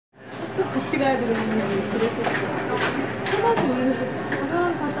같이 가야 되는 그랬었어. 편하게 우리는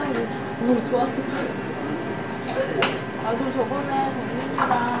가자 이래. 너무 좋았어. 아, 그럼 저번에 정민이랑.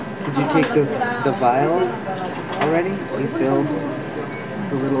 Did you take the vials already? You filled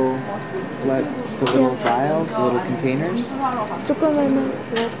the little vials, the little containers? 조금만.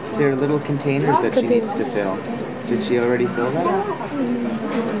 They're little containers that she needs to fill. Did she already fill them?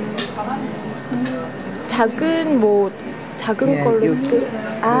 작은 걸로.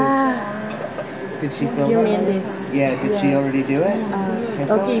 Did she fill You them? mean this? Yeah, did she already do it?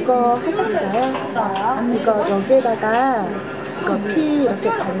 여기 이거 하셨어요? 이거 여기에다가 이거 피 이렇게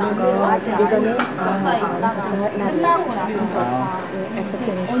받는 거 예전에 아직 안 하셨어요?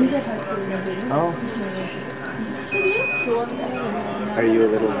 언제 발표를 Oh. Are you a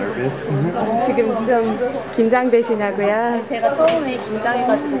little nervous? 지금 좀 긴장되시냐고요? 제가 처음에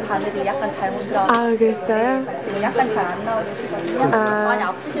긴장해가지고 바늘이 약간 잘못 들어가서 아, 그랬어요? 지금 약간 잘 안 나오고 계시거든요. 많이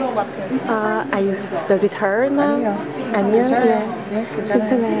아프신 것 같아요. 지금. Does it hurt now? 아니요? 네.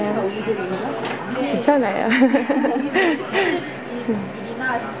 괜찮아요. 괜찮아요.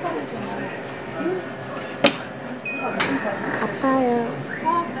 아파요.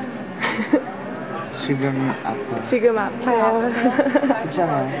 지금 아파. 지금 아파요.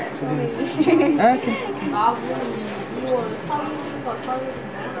 괜찮아. 지금. Okay.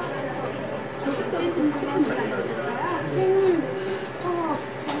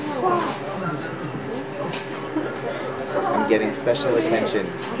 I'm getting special attention.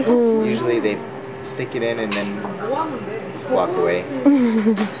 Usually they stick it in and then walk away.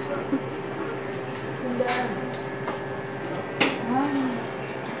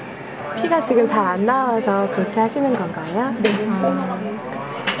 피가 지금 잘 안 나와서 그렇게 하시는 건가요? 네.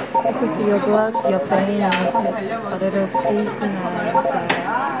 Your blood, your vein is a little space now, so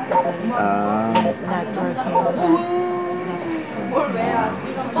not working.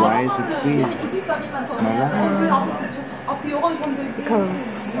 Why is it squeezed? Because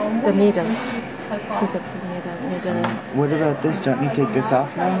the needle. Because of the needle. What about this? Don't you take this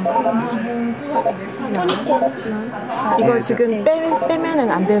off now? 이거 지금 빼면은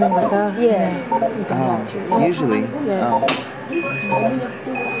안 되는 거죠? 예. Usually. Oh.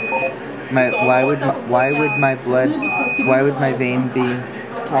 Why would my vein be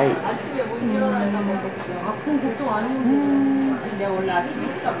tight?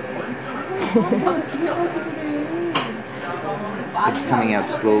 It's coming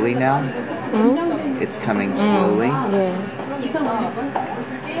out slowly now. It's coming slowly. 예.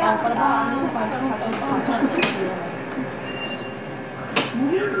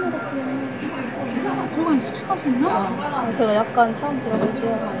 그건 수축하셨나? 제가 약간 처음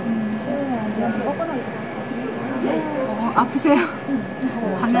들어볼게요. 시험이 안 돼서 뻐근하게 아프세요?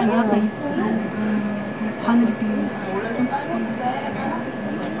 방향이 약간 바늘이 지금 좀 씹었는데.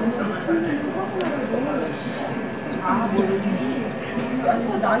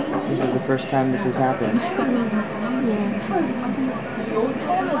 This is the first time this has happened.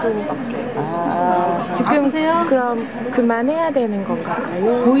 지금 그럼 그만해야 되는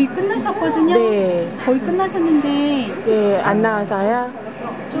건가요? 거의 끝나셨거든요? 네. 거의 끝나셨는데. 예, 안 나와서요?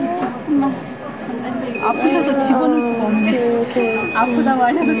 조금만. 아프셔서 집어넣을 수가 없네. 아프다고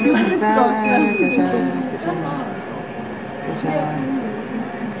하셔서 집어넣을 수가 없어요. 괜찮아.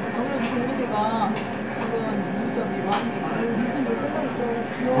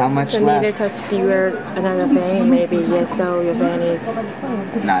 How much The needle left? touched your another vein, maybe. Yes, so your vein is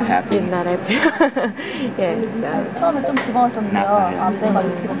Not happy. not happy. Yes. 처음에 좀 집어넣었는데요. 안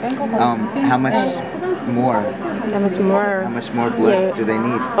돼가지고 뒤로 뺀 거거든요. How much more? How much more? How much more blood do they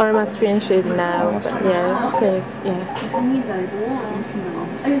need? Almost finished now. Almost finished. Yeah, please. Yeah.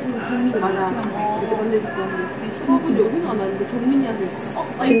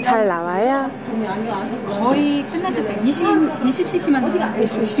 지금 잘 나와요? 거의 끝나셨어요. 20cc만 남았어요.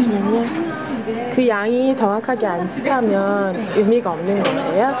 20cc면요? 그 양이 정확하게 안 차면 의미가 없는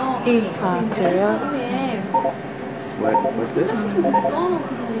거예요? 네. 아, 그래요? What's this?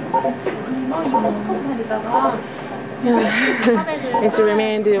 Yeah. It's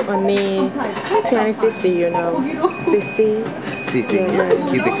remained only 20 cc, you know. cc. cc, Yeah.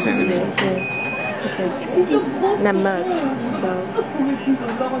 cubic centimeter. Okay. Not much. So,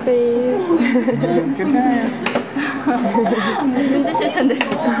 please. 힘드실 텐데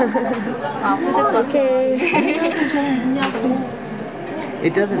지금. 아프실 것 같아요. Okay.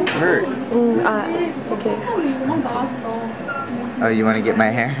 It doesn't hurt. Okay. Oh, you want to get my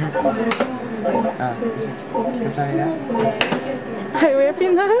hair? 감사합니다. 왜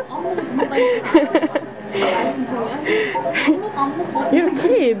빛나? You're a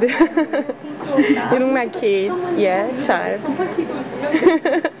kid. You look like a kid. Yeah, child.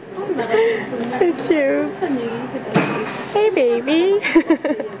 So cute. Hey, baby.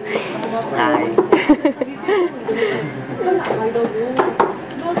 Hi.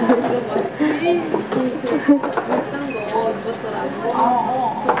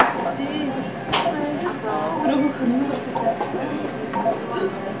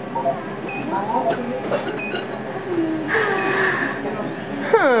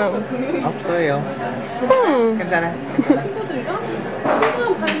 없어요. 괜찮아.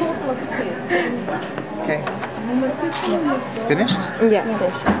 Okay. Finished? Yeah,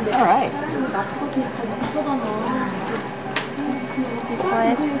 finished. All right.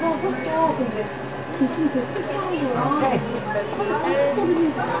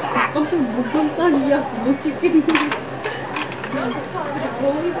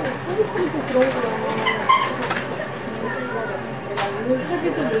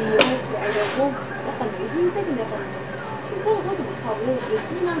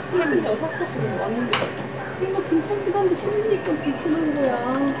 생각 괜찮긴 한데 신으니까 불편한 거야.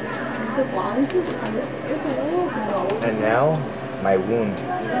 그래서 뭐 안 신고 다녔어. And now, my wound.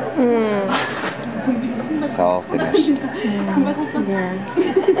 It's all finished. Yeah.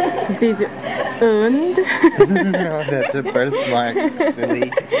 This is earned. No, that's a birthmark,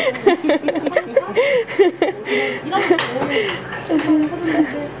 silly.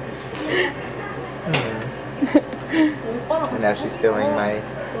 And now she's feeling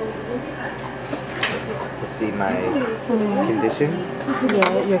to see my condition,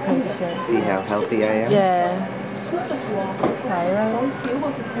 Yeah, your condition. see how healthy I am. Yeah. Thyroid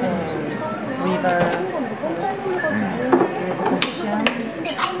and liver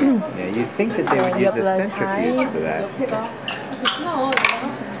condition. Yeah, you'd think that they would use a centrifuge for that.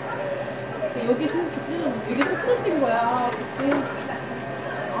 여기 이게 속쓰신 거야.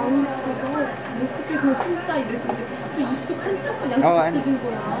 아니 그거 어떻게 그냥 진짜 이랬는데 또 입도 한쪽만 양쪽 쓰긴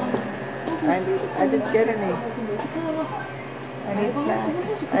거야. I didn't get any. I need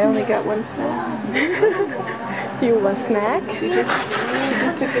snacks. I only got one snack. Do you want snack? She just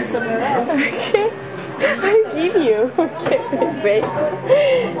took it somewhere else. Okay. I give you. Okay, let's wait.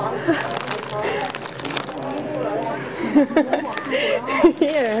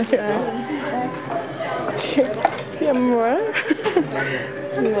 Here, you have more?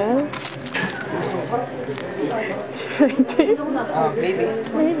 No. Like this? Maybe.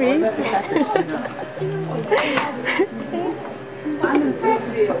 Maybe.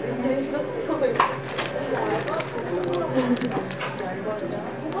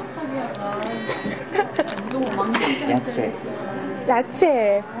 야채.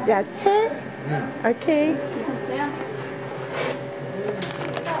 야채. 야채? Okay.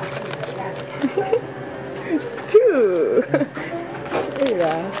 Two.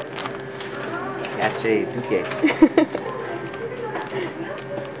 Yeah. 야채 2개.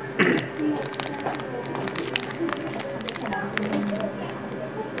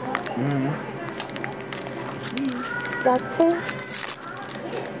 야채.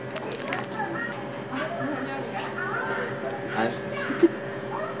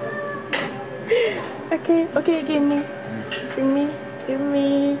 Okay, okay, give me. Give me. Give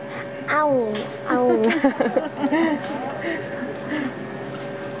me. Ow. Ow.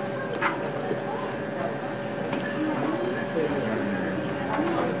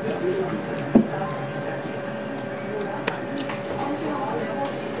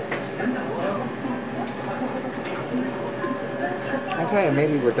 Okay,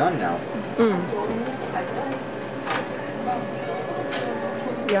 maybe we're done now.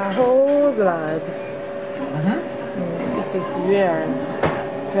 Your whole blood. This is yours.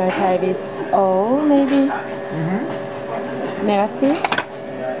 Blood type is O, maybe? Negative?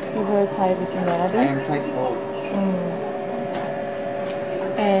 Your blood type is I negative. am type O.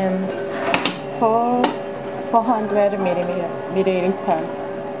 And 400 milliliter.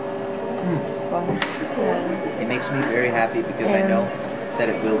 Yeah. It makes me very happy because I know that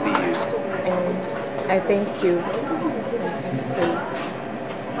it will be used. And I thank you.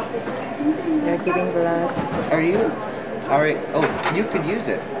 You're giving blood. Are you? Alright. Oh, you could use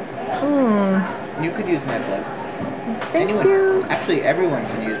it. You could use my blood. Thank Anyone. you. Actually, everyone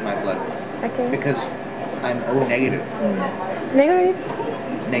can use my blood. Okay. Because I'm O negative. Negative?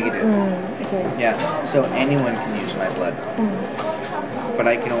 Negative. Okay. Yeah. So anyone can use my blood. But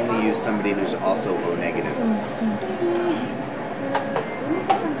I can only use somebody who's also O negative.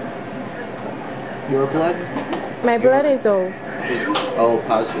 Your blood My blood is O. is O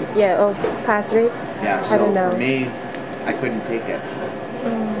positive. Yeah, O positive. Yeah, I so don't know. for me, I couldn't take it.